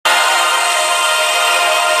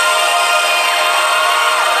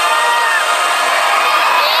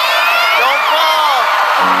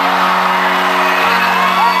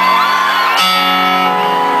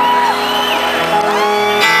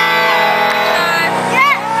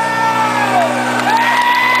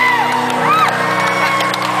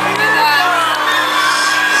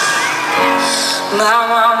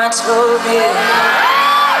me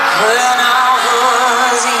when I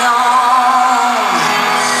was young.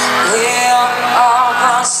 We're all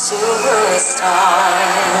a superstar.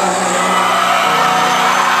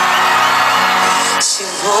 She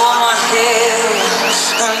rolled my hair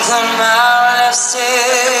and put my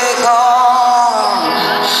lipstick on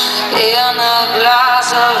in a glass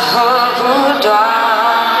of her boudoir.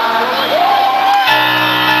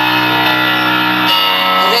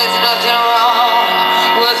 There's nothing wrong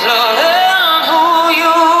with loving who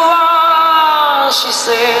you are, she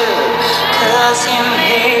said, 'cause he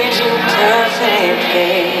made you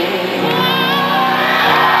perfectly.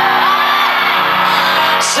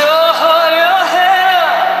 So hold your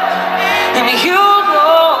head and you'll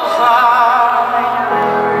go far.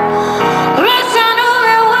 Listen to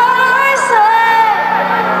me when I say,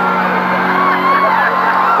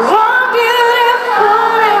 one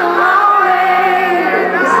beautiful in my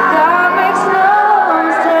ways. God makes no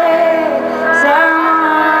mistakes. I'm on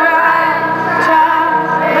the right track,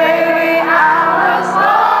 baby. I was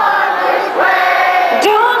born this way.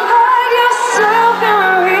 Don't hide yourself in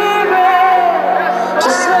regret.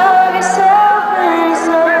 Just love yourself and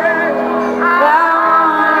say, I'm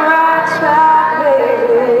on the right track,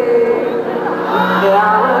 baby. Yeah,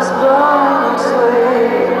 I was born this way.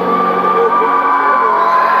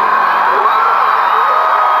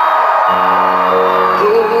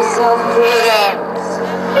 Give yourself prudence,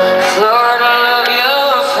 Lord, I love your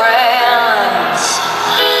friends.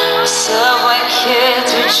 Subway kids,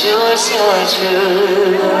 rejoice your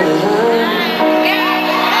truth.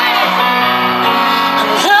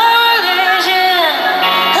 The religion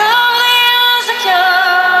of the insecure,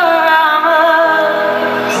 I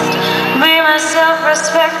must be myself,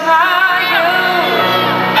 respect my youth.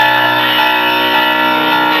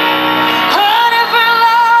 Honey for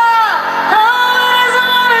love, always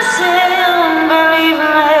understand, believe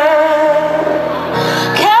me.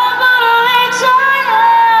 Capital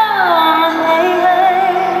H-I-M, hey, hey.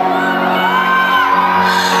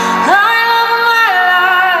 I love my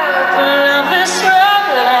life, love this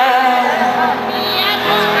struggling.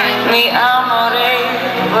 Me amore,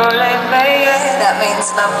 vole baby. That means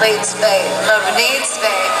love leads babe, love needs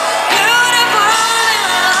babe. Beautiful in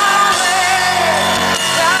my way.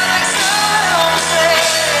 God makes no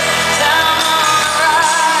mistakes. I'm on the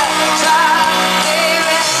right track,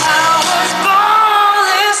 baby. I was born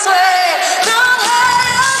this way. Don't hide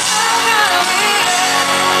yourself in me.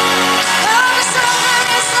 Love yourself and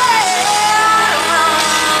you say, I'm on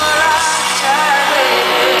the right track,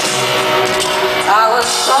 baby. I was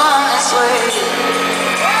born this way.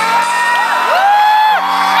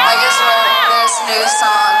 I just wrote this new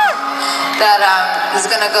song that is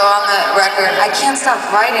gonna go on the record. I can't stop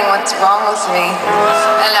writing. What's wrong with me?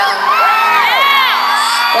 And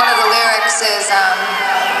one of the lyrics is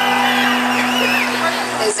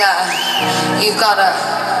you've gotta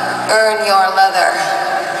earn your leather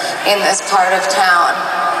in this part of town.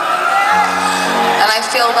 And I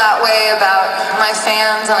feel that way about my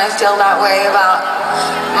fans, and I feel that way about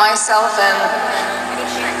myself. And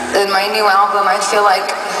in my new album, I feel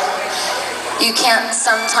like you can't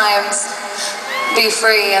sometimes be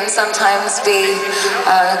free and sometimes be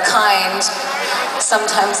kind,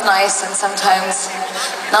 sometimes nice and sometimes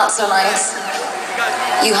not so nice.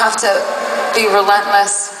 You have to be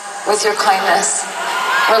relentless with your kindness,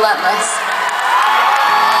 relentless.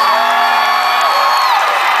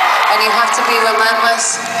 And you have to be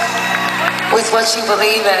relentless with what you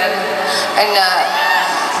believe in. And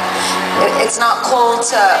it's not cool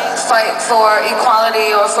to fight for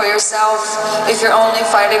equality or for yourself if you're only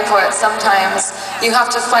fighting for it sometimes. You have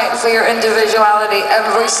to fight for your individuality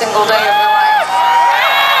every single day of your life.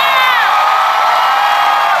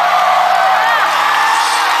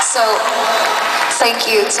 So, thank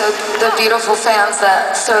you to the beautiful fans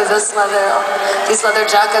that throw these leather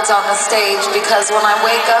jackets on the stage, because when I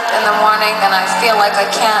wake up in the morning and I feel like I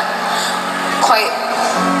can't quite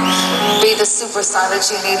be the superstar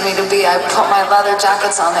that you need me to be, I put my leather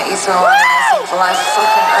jackets on that you throw on and I think, well, I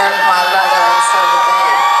fucking earned my leather, and so did they.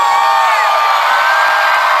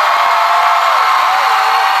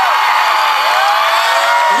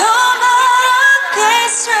 No matter gay,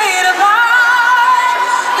 straight or bi,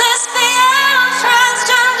 lesbian,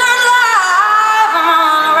 transgender life, I'm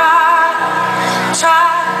on the right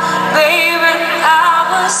track, baby. I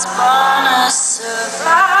was born to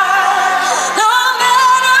survive. No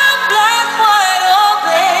matter black, white or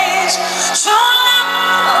beige, shown up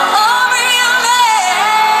or real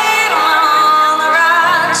made, I'm on the right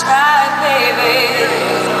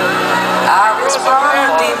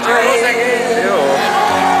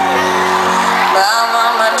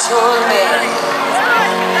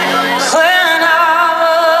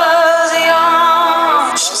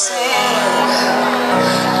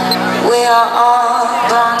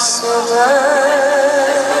the world.